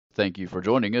Thank you for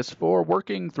joining us for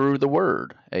Working Through the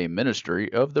Word, a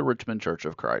ministry of the Richmond Church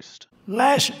of Christ.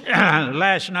 Last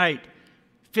night,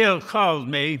 Phil called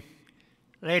me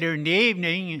later in the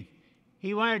evening.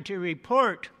 He wanted to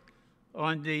report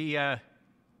on the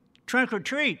trunk or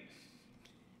treat.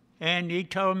 And he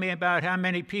told me about how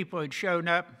many people had shown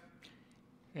up.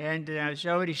 And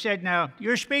so he said, now,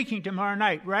 you're speaking tomorrow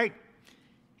night, right?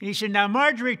 And he said, now,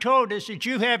 Marjorie told us that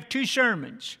you have two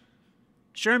sermons,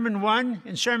 Sermon 1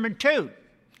 and Sermon 2.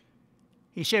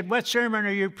 He said, what sermon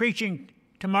are you preaching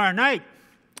tomorrow night?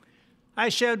 I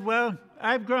said, well,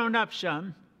 I've grown up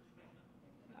some.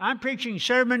 I'm preaching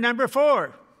sermon number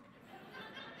 4.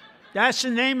 That's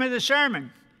the name of the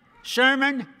sermon.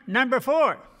 Sermon number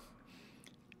 4.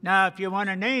 Now, if you want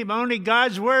a name, only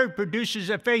God's Word produces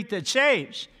a faith that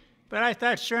saves. But I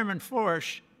thought sermon 4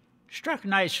 struck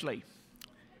nicely.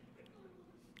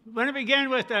 I want to begin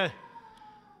with an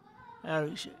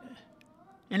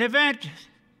event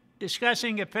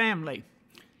discussing a family.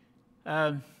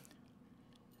 An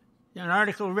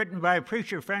article written by a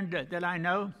preacher friend that I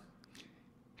know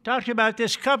talked about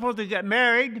this couple that got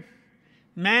married.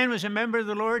 The man was a member of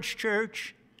the Lord's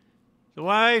church. The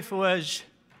wife was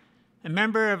a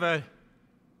member of a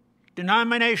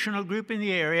denominational group in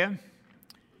the area.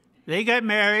 They got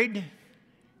married,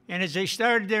 and as they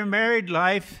started their married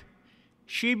life,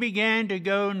 she began to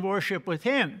go and worship with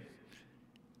him.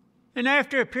 And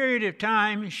after a period of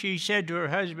time, she said to her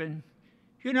husband,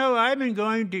 you know, I've been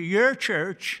going to your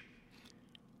church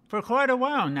for quite a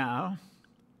while now.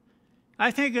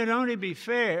 I think it'd only be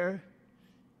fair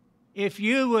if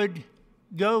you would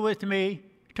go with me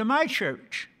to my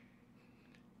church.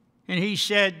 And he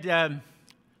said,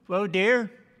 well, dear,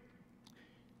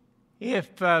 if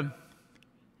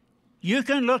you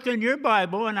can look in your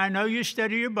Bible, and I know you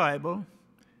study your Bible,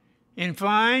 and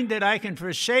find that I can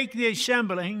forsake the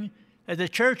assembling at the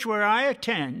church where I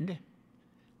attend,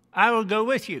 I will go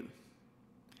with you.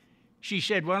 She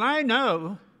said, well, I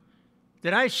know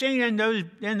that I've seen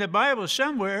in the Bible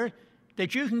somewhere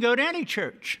that you can go to any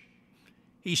church.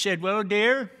 He said, well,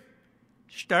 dear,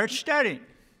 start studying.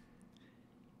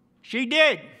 She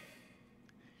did.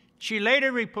 She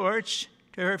later reports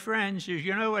to her friends, says,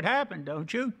 you know what happened,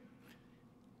 don't you?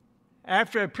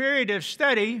 After a period of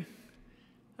study,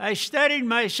 I studied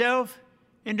myself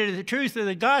into the truth of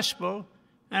the gospel,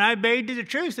 and I obeyed to the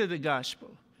truth of the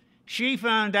gospel. She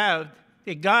found out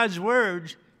that God's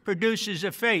word produces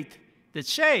a faith that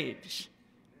saves.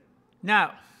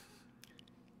 Now,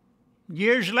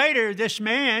 years later, this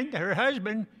man, her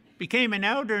husband, became an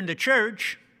elder in the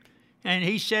church, and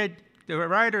he said, the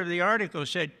writer of the article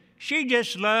said, she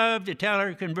just loved to tell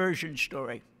her conversion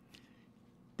story.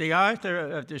 The author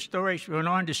of the story went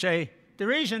on to say, the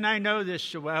reason I know this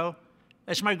so well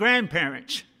is my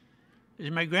grandparents.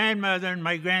 It's my grandmother and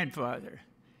my grandfather.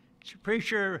 It's a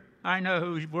preacher I know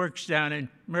who works down in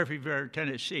Murfreesboro,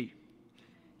 Tennessee.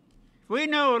 We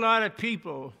know a lot of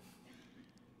people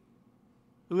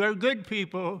who are good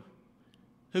people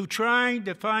who are trying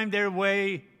to find their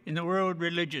way in the world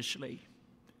religiously,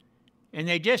 and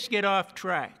they just get off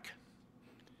track.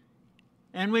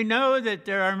 And we know that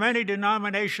there are many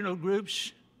denominational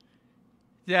groups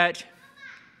that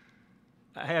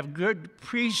have good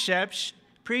precepts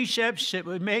that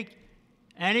would make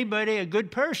anybody a good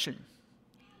person.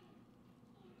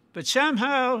 But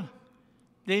somehow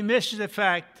they miss the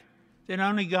fact that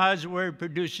only God's word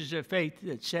produces a faith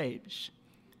that saves.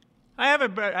 I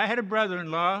had a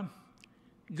brother-in-law,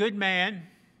 good man.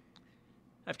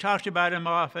 I've talked about him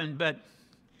often, but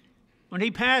when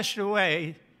he passed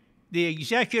away, the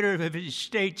executive of his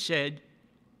estate said,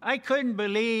 I couldn't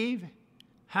believe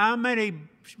how many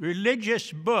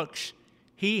religious books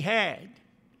he had.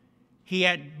 He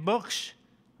had books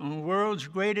on the world's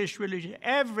greatest religion,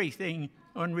 everything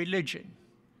on religion.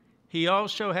 He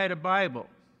also had a Bible.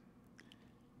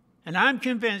 And I'm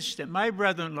convinced that my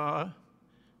brother-in-law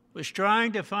was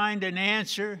trying to find an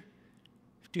answer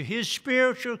to his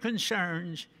spiritual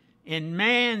concerns in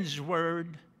man's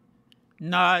word,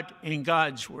 not in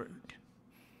God's word.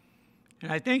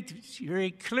 And I think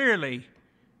very clearly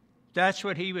that's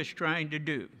what he was trying to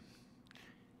do.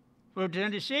 Well,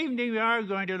 this evening we are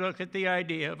going to look at the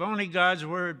idea of only God's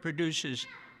word produces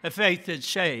a faith that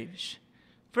saves.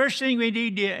 First thing we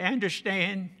need to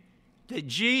understand that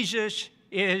Jesus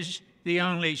is the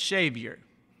only Savior.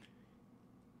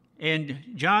 In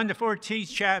John the 14th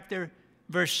chapter,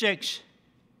 verse 6,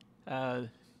 a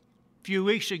few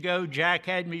weeks ago, Jack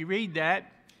had me read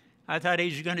that. I thought he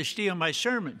was going to steal my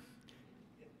sermon,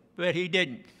 but he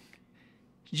didn't.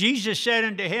 Jesus said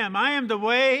unto him, I am the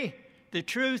way, the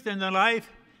truth, and the life,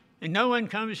 and no one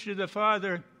comes to the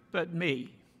Father but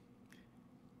me.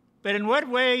 But in what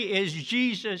way is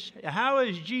Jesus, how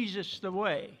is Jesus the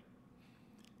way?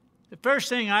 The first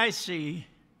thing I see,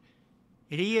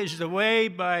 he is the way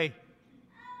by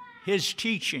his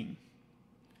teaching.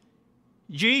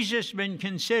 Jesus has been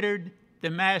considered the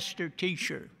master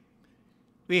teacher.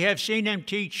 We have seen him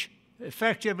teach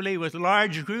effectively with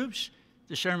large groups,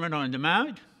 the Sermon on the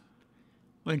Mount,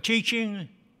 when teaching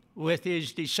with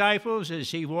his disciples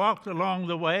as he walked along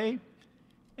the way,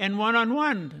 and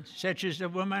one-on-one, such as the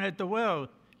woman at the well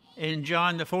in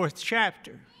John, the 4th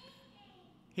chapter.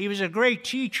 He was a great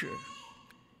teacher.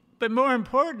 But more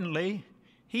importantly,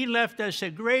 he left us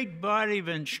a great body of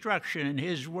instruction in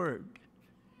his word.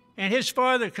 And his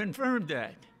Father confirmed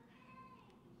that.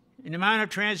 In the Mount of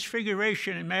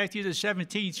Transfiguration in Matthew, the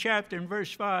 17th chapter, in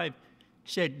verse 5,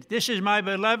 said, "This is my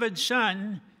beloved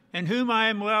Son, in whom I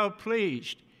am well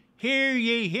pleased. Hear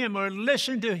ye him," or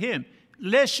listen to him.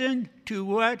 Listen to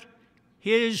what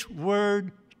his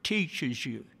word teaches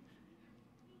you.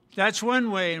 That's one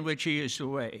way in which he is the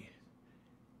way.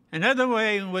 Another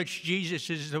way in which Jesus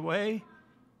is the way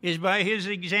is by his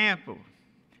example.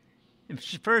 In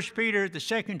 1 Peter, the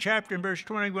 2nd chapter, in verse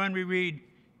 21, we read,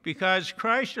 "Because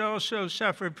Christ also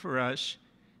suffered for us,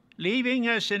 leaving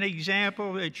us an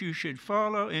example that you should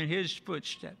follow in his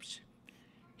footsteps."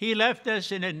 He left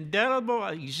us an indelible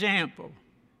example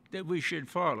that we should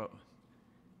follow.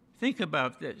 Think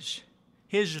about this.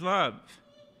 His love,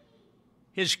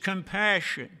 his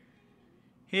compassion,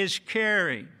 his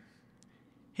caring,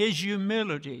 his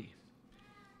humility,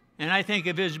 and I think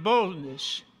of his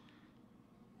boldness.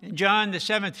 In John, the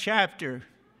 7th chapter,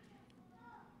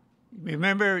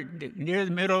 remember near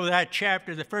the middle of that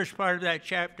chapter, the first part of that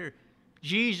chapter,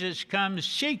 Jesus comes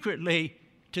secretly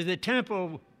to the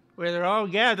temple where they're all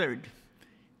gathered.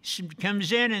 He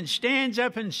comes in and stands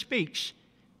up and speaks,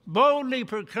 boldly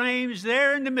proclaims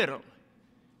there in the middle,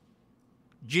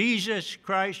 Jesus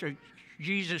Christ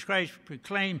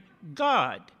proclaimed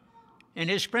God and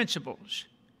his principles.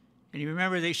 And you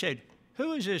remember they said,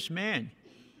 "Who is this man?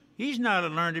 He's not a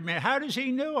learned man. How does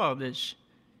he know all this?"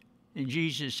 And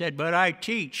Jesus said, "What I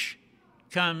teach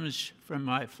comes from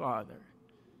my Father."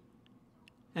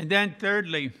 And then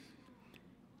thirdly,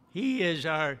 he is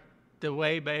the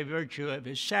way by virtue of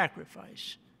his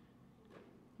sacrifice.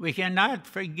 We cannot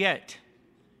forget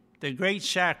the great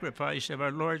sacrifice of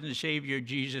our Lord and Savior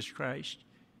Jesus Christ,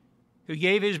 who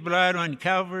gave his blood on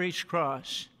Calvary's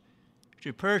cross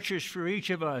to purchase for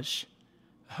each of us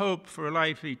hope for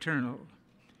life eternal.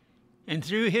 And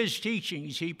through his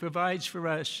teachings, he provides for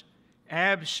us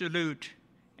absolute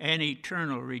and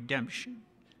eternal redemption.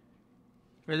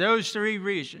 For those three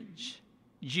reasons,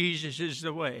 Jesus is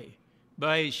the way,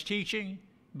 by his teaching,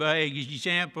 by his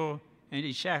example, and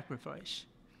his sacrifice.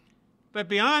 But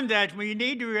beyond that, we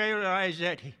need to realize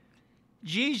that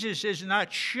Jesus is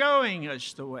not showing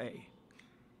us the way.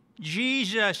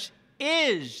 Jesus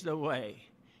is the way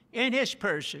in his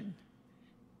person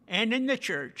and in the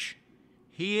church.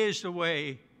 He is the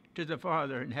way to the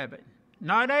Father in heaven.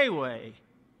 Not a way,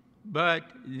 but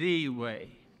the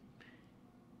way.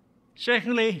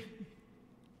 Secondly,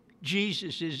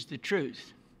 Jesus is the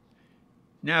truth.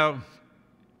 Now,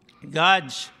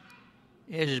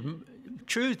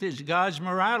 truth is God's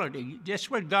morality. That's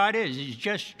what God is. He's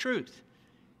just truth.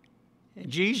 And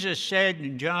Jesus said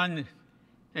in John,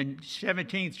 in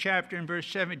 17th chapter, in verse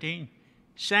 17,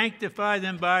 "Sanctify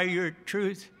them by your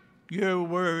truth. Your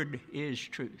word is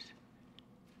truth."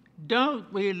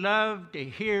 Don't we love to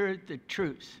hear the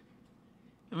truth?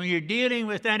 And when you're dealing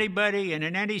with anybody and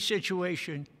in any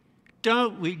situation,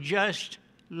 don't we just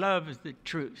love the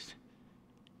truth?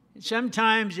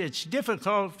 Sometimes it's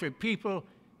difficult for people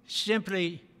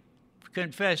simply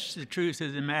confess the truth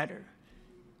of the matter.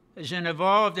 I was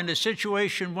involved in a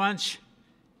situation once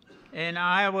in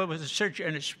Iowa with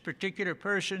a particular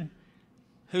person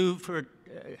who for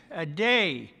a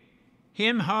day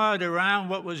him-hawed around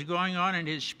what was going on in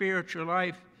his spiritual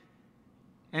life.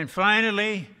 And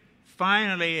finally,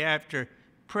 after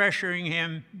pressuring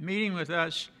him, meeting with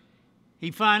us,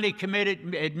 he finally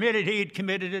admitted he had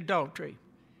committed adultery.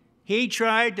 He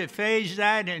tried to phase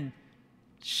that in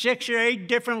 6 or 8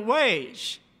 different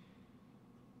ways.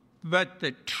 But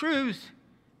the truth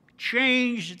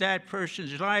changed that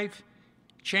person's life,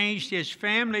 changed his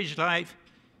family's life.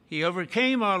 He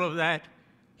overcame all of that.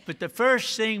 But the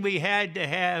first thing we had to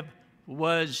have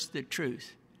was the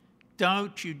truth.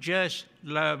 Don't you just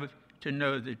love to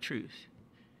know the truth?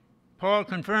 Paul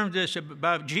confirmed this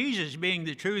about Jesus being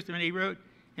the truth when he wrote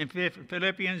in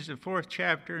Philippians, the 4th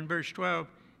chapter, in verse 12,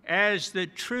 "As the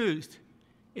truth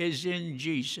is in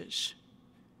Jesus."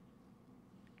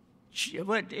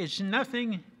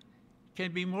 Nothing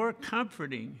can be more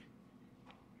comforting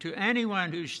to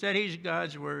anyone who studies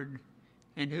God's Word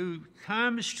and who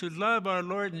comes to love our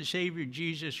Lord and Savior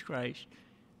Jesus Christ,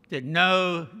 to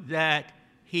know that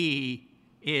He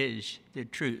is the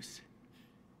truth.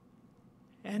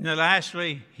 And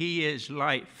lastly, He is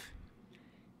life.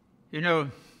 You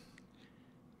know,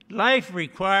 life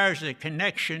requires a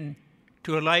connection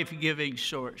to a life-giving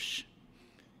source.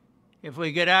 If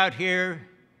we get out here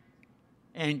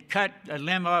and cut a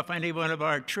limb off any one of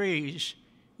our trees,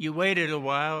 you waited a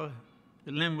while,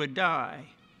 the limb would die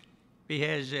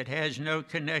because it has no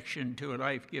connection to a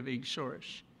life-giving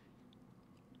source.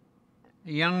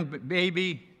 A young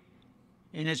baby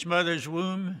in its mother's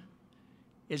womb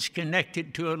is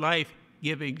connected to a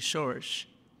life-giving source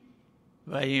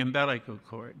by the umbilical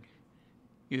cord.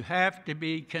 You have to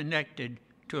be connected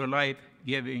to a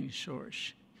life-giving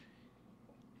source.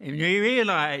 And we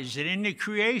realize that in the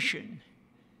creation,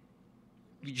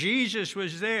 Jesus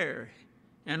was there,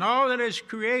 and all that is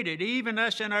created, even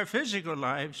us in our physical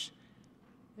lives,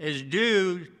 is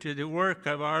due to the work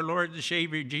of our Lord and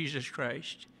Savior Jesus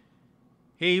Christ.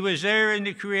 He was there in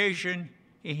the creation,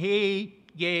 and He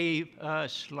gave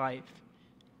us life,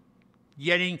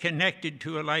 getting connected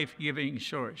to a life-giving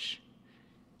source.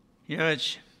 You know,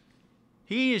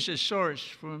 He is the source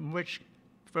from which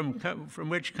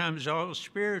comes all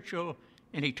spiritual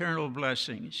and eternal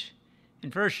blessings.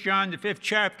 In 1 John, the 5th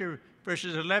chapter,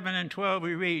 verses 11 and 12,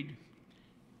 we read,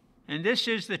 "And this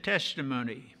is the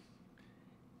testimony,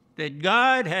 that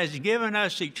God has given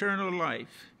us eternal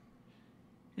life,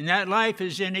 and that life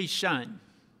is in His Son.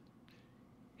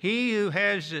 He who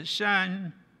has the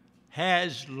Son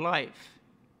has life.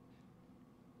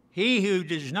 He who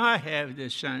does not have the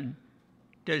Son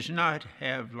does not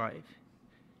have life."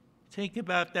 Think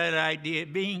about that idea,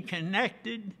 being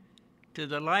connected to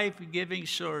the life-giving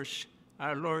source,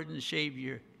 our Lord and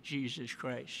Savior, Jesus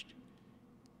Christ.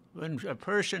 When a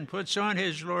person puts on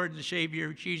his Lord and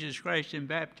Savior, Jesus Christ, in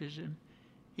baptism,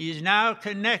 he is now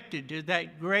connected to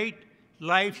that great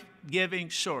life-giving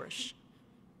source.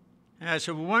 And that's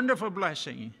a wonderful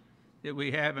blessing that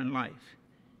we have in life,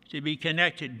 to be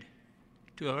connected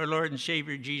to our Lord and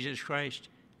Savior, Jesus Christ,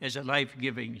 as a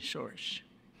life-giving source.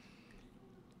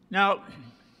 Now,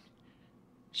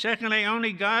 secondly,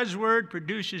 only God's Word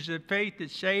produces the faith that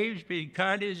saves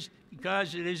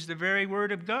because it is the very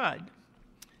Word of God.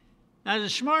 Now,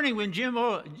 this morning when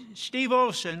Steve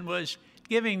Olson was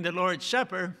giving the Lord's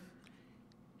Supper,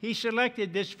 he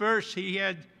selected this verse. He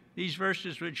had these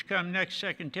verses which come next,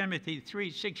 2 Timothy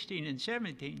 3:16 and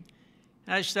 17.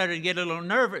 And I started to get a little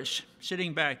nervous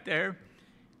sitting back there.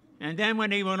 And then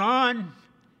when he went on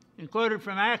and quoted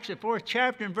from Acts, the 4th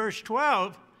chapter and verse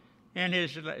 12, in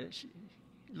his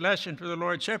lesson for the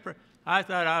Lord's Supper, I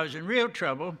thought I was in real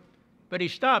trouble, but he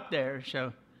stopped there,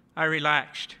 so I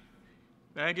relaxed.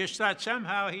 But I just thought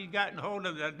somehow he'd gotten hold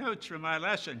of the notes from my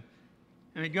lesson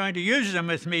and was going to use them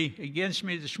against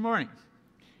me this morning.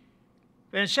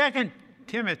 But in 2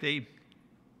 Timothy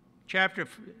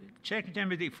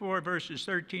 4, verses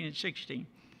 13 and 16,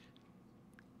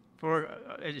 for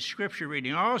a scripture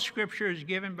reading, "All Scripture is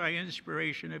given by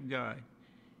inspiration of God,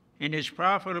 and is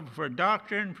profitable for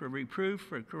doctrine, for reproof,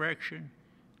 for correction,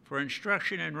 for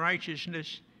instruction in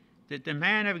righteousness, that the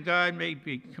man of God may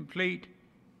be complete,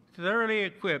 thoroughly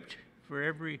equipped for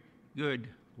every good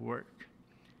work."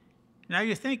 Now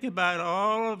you think about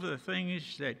all of the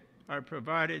things that are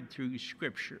provided through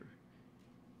Scripture.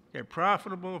 They're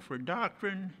profitable for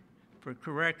doctrine, for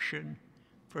correction,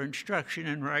 for instruction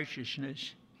in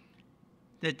righteousness,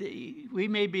 that we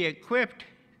may be equipped,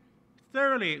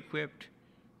 thoroughly equipped,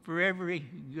 for every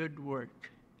good work.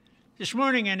 This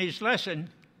morning in his lesson,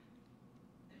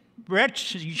 Brett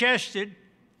suggested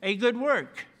a good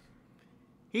work.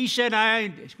 He said,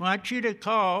 "I want you to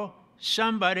call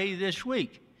somebody this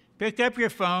week. Pick up your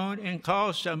phone and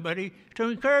call somebody to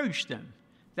encourage them."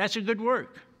 That's a good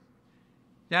work.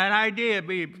 That idea,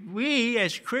 we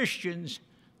as Christians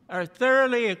are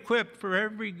thoroughly equipped for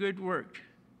every good work.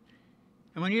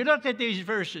 And when you look at these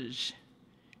verses,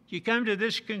 you come to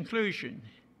this conclusion.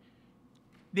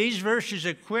 These verses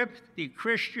equip the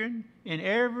Christian in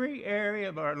every area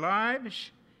of our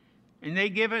lives, and they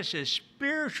give us a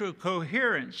spiritual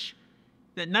coherence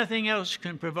that nothing else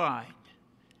can provide.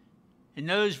 In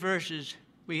those verses,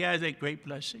 we have that great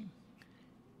blessing.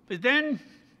 But then,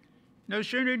 no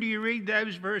sooner do you read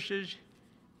those verses,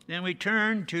 than we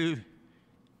turn to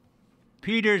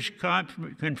Peter's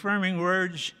confirming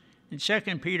words in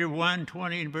 2 Peter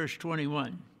 1:20 and verse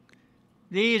 21.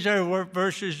 These are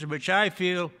verses which I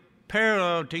feel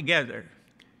parallel together.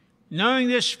 Knowing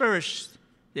this first,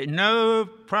 that no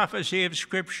prophecy of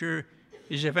Scripture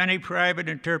is of any private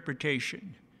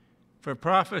interpretation. For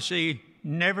prophecy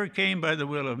never came by the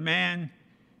will of man,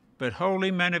 but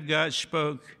holy men of God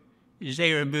spoke as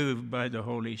they were moved by the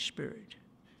Holy Spirit.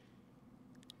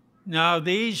 Now,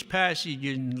 these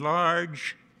passages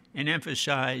enlarge and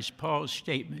emphasize Paul's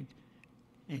statement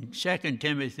in 2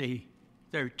 Timothy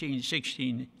 3,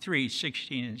 16,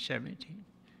 and 17.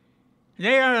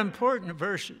 They are important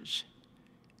verses.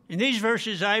 And these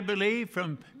verses, I believe,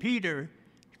 from Peter,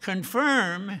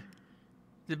 confirm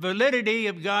the validity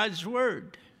of God's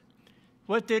word.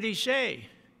 What did he say?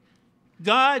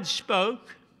 God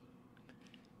spoke.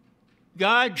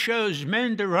 God chose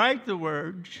men to write the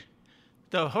words.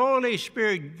 The Holy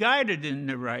Spirit guided in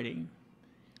the writing.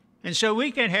 And so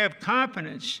we can have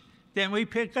confidence that we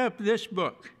pick up this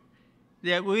book,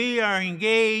 that we are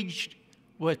engaged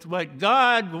with what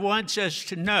God wants us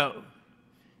to know.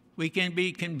 We can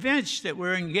be convinced that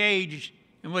we're engaged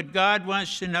in what God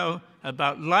wants to know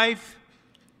about life,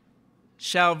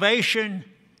 salvation,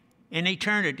 and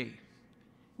eternity.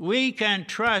 We can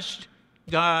trust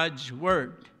God's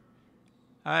word.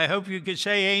 I hope you could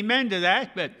say amen to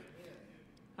that, but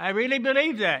I really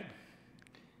believe that.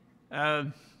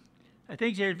 I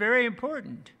think they're very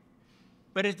important.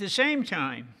 But at the same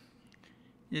time,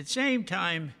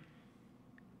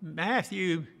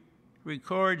 Matthew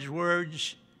records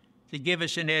words to give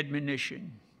us an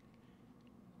admonition.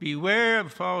 Beware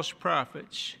of false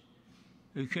prophets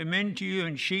who come into you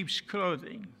in sheep's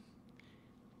clothing,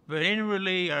 but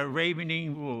inwardly are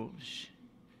ravening wolves.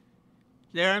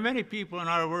 There are many people in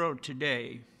our world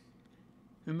today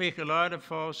who make a lot of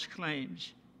false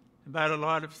claims about a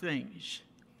lot of things,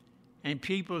 and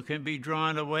people can be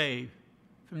drawn away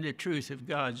from the truth of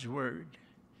God's word.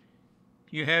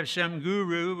 You have some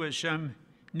guru with some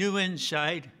new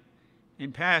insight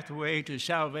and pathway to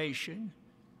salvation,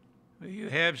 or you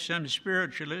have some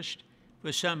spiritualist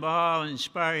with some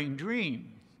awe-inspiring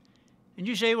dream. And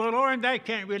you say, well, Lord, that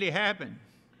can't really happen.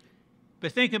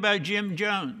 But think about Jim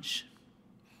Jones.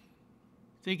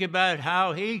 Think about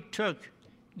how he took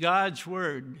God's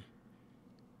word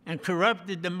and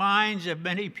corrupted the minds of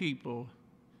many people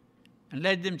and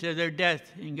led them to their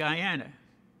death in Guyana.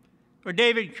 Or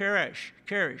David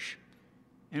Koresh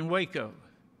in Waco.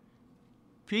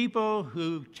 People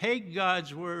who take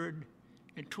God's word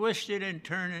and twist it and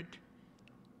turn it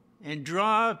and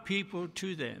draw people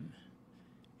to them.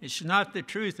 It's not the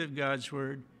truth of God's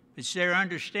word, it's their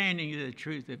understanding of the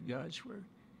truth of God's word.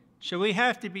 So we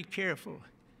have to be careful.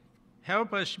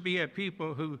 Help us be a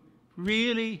people who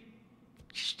really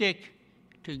stick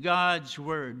to God's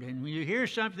word. And when you hear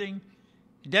something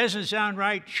that doesn't sound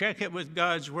right, check it with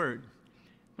God's word.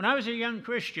 When I was a young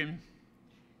Christian,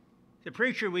 the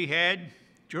preacher we had,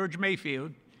 George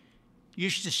Mayfield,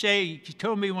 used to say, he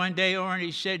told me one day, Orrin,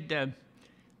 he said,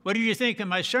 what did you think of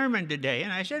my sermon today?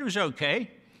 And I said, it was okay.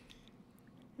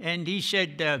 And he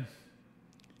said, do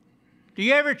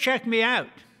you ever check me out?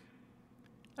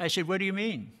 I said, what do you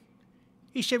mean?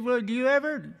 He said, well, do you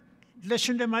ever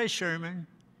listen to my sermon,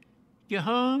 go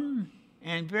home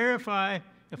and verify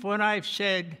if what I've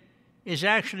said is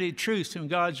actually truth from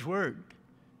God's word?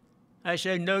 I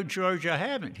said, no, George, I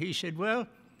haven't. He said, well,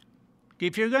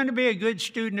 if you're going to be a good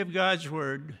student of God's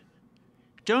word,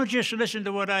 don't just listen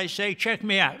to what I say, check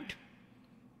me out.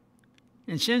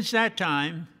 And since that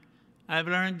time, I've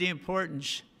learned the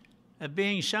importance of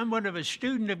being somewhat of a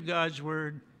student of God's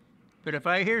word, but if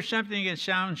I hear something that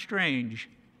sounds strange,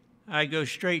 I go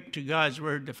straight to God's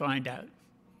word to find out.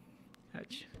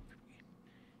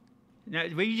 Now,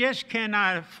 we just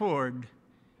cannot afford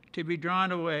to be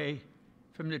drawn away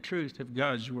from the truth of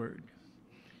God's word.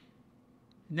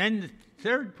 And then the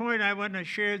third point I want to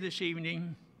share this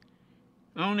evening,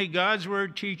 only God's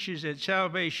word teaches that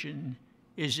salvation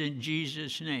is in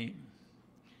Jesus' name.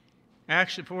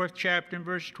 Acts the 4th chapter and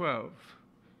verse 12.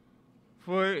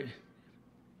 For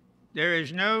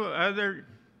is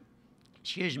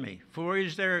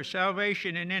there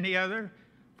salvation in any other?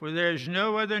 For there is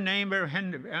no other name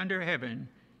under heaven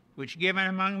which given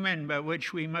among men by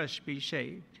which we must be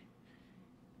saved.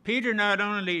 Peter not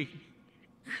only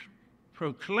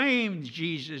proclaimed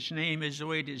Jesus' name as the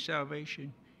way to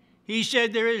salvation, he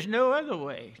said there is no other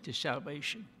way to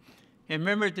salvation. And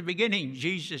remember at the beginning,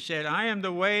 Jesus said, I am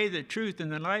the way, the truth,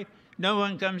 and the life. No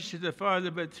one comes to the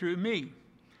Father but through me.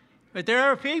 But there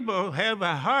are people who have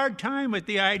a hard time with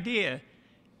the idea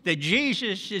that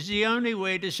Jesus is the only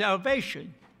way to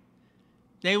salvation.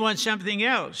 They want something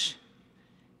else.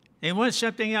 They want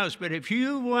something else. But if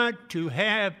you want to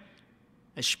have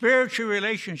a spiritual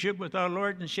relationship with our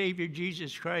Lord and Savior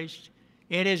Jesus Christ,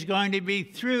 it is going to be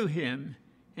through him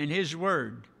and his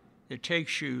word that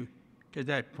takes you to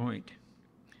that point.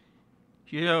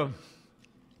 You know,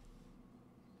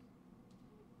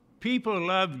 people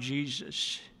love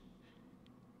Jesus.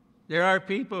 There are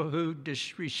people who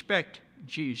disrespect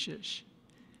Jesus.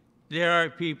 There are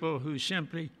people who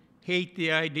simply hate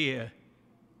the idea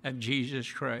of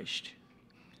Jesus Christ.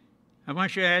 I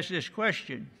want you to ask this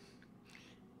question.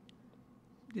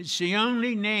 It's the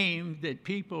only name that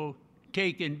people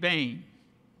take in vain.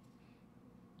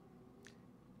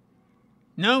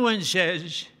 No one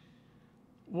says,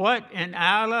 what in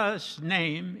Allah's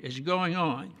name is going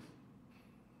on?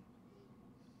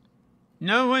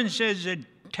 No one says a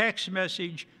text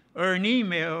message or an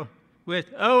email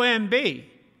with OMB,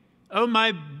 oh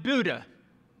my Buddha.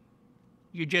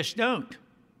 You just don't.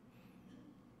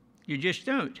 You just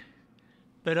don't.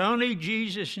 But only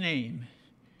Jesus' name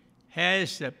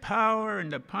has the power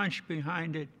and the punch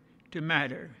behind it to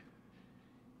matter.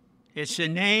 It's a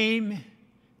name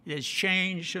that's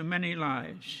changed so many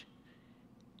lives.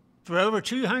 For over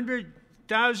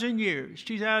 200,000 years,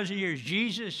 2,000 years,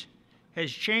 Jesus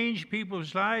has changed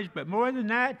people's lives, but more than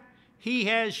that, he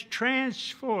has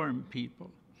transformed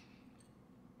people.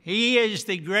 He is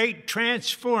the great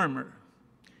transformer.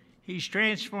 He's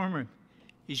transformer.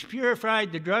 He's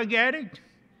purified the drug addict,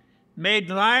 made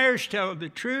liars tell the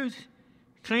truth,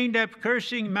 cleaned up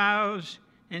cursing mouths,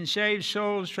 and saved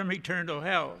souls from eternal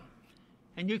hell.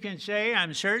 And you can say,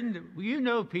 I'm certain that you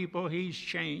know people he's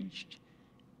changed.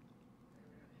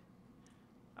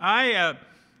 I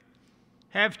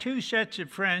have two sets of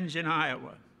friends in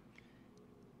Iowa.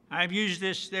 I've used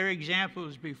their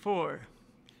examples before.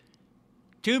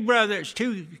 Two brothers,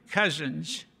 two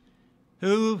cousins,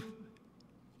 who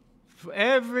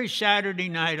every Saturday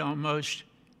night almost,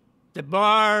 the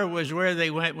bar was where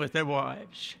they went with their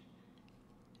wives.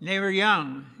 They were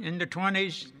young, in their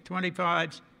 20s,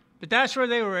 25s, but that's where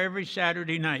they were every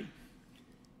Saturday night.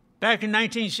 Back in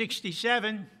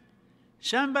 1967,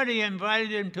 somebody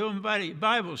invited them to a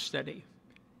Bible study.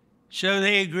 So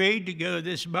they agreed to go to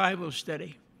this Bible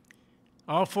study,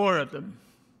 all four of them.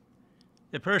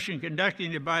 The person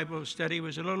conducting the Bible study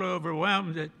was a little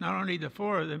overwhelmed that not only the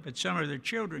four of them, but some of their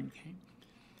children came.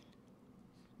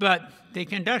 But they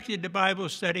conducted the Bible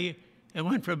study and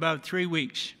went for about 3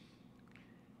 weeks.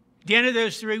 At the end of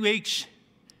those 3 weeks,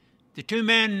 the two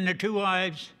men and their two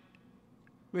wives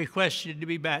requested to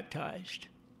be baptized.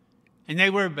 And they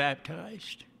were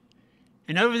baptized.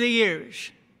 And over the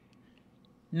years,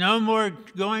 no more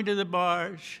going to the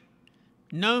bars,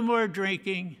 no more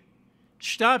drinking,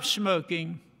 stopped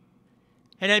smoking,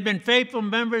 and had been faithful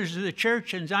members of the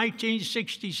church since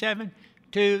 1967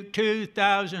 to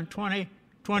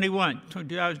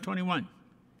 2021.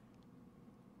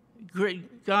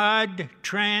 God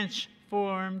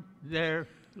transformed their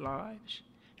lives,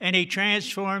 and he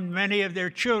transformed many of their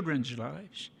children's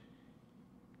lives.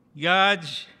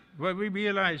 What we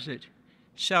realize that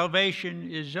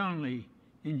salvation is only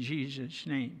in Jesus'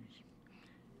 name.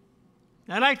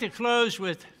 I'd like to close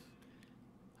with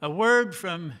a word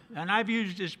from, and I've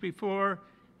used this before,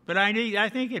 but I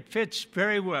think it fits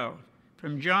very well,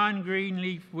 from John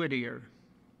Greenleaf Whittier.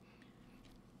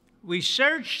 We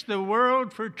search the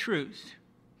world for truth.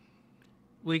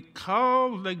 We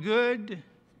call the good,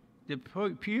 the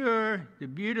pure, the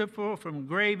beautiful from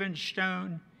graven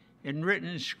stone and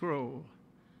written scroll,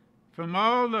 from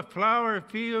all the flower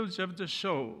fields of the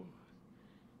soul.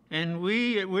 And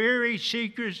we, weary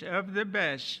seekers of the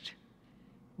best,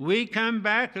 we come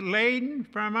back laden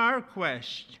from our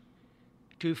quest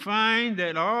to find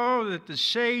that all that the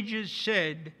sages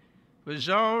said was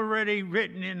already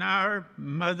written in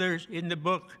in the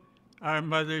book our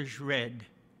mothers read,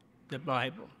 the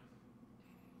Bible.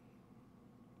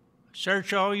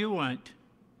 Search all you want.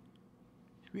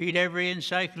 Read every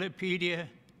encyclopedia,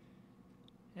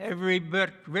 every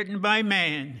book written by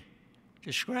man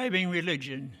describing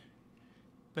religion.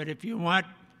 But if you want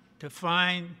to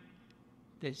find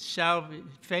the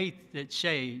faith that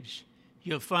saves,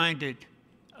 you'll find it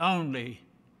only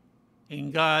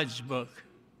in God's book,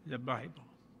 the Bible.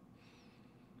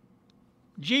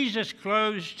 Jesus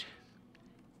closed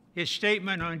his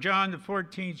statement on John the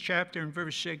 14th chapter and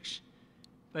verse 6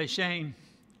 by saying,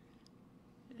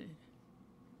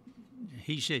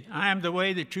 he said, I am the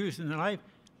way, the truth, and the life.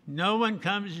 No one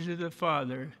comes to the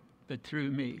Father but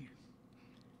through me.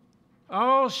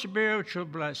 All spiritual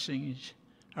blessings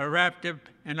are wrapped up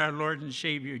in our Lord and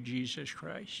Savior, Jesus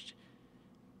Christ.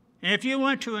 And if you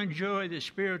want to enjoy the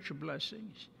spiritual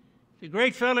blessings, the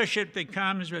great fellowship that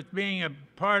comes with being a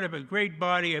part of a great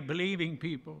body of believing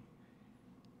people,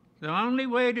 the only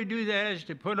way to do that is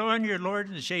to put on your Lord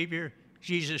and Savior,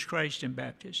 Jesus Christ, in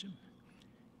baptism.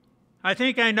 I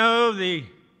think I know the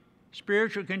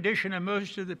spiritual condition of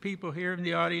most of the people here in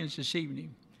the audience this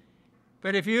evening.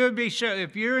 But if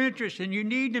you're interested and you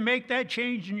need to make that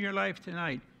change in your life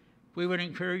tonight, we would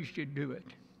encourage you to do it.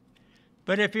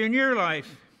 But if in your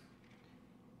life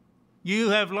you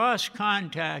have lost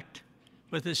contact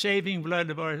with the saving blood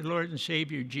of our Lord and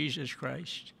Savior Jesus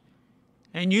Christ,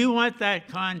 and you want that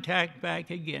contact back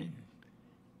again,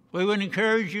 we would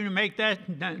encourage you to make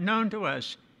that known to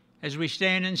us as we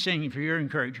stand and sing for your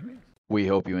encouragement. We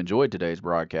hope you enjoyed today's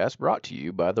broadcast, brought to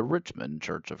you by the Richmond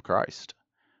Church of Christ.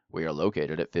 We are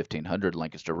located at 1500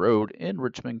 Lancaster Road in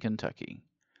Richmond, Kentucky.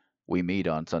 We meet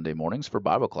on Sunday mornings for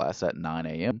Bible class at 9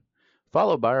 a.m.,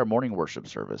 followed by our morning worship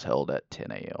service held at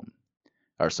 10 a.m.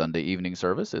 Our Sunday evening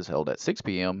service is held at 6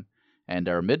 p.m., and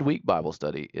our midweek Bible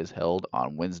study is held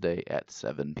on Wednesday at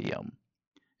 7 p.m.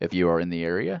 If you are in the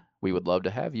area, we would love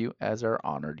to have you as our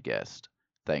honored guest.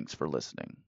 Thanks for listening.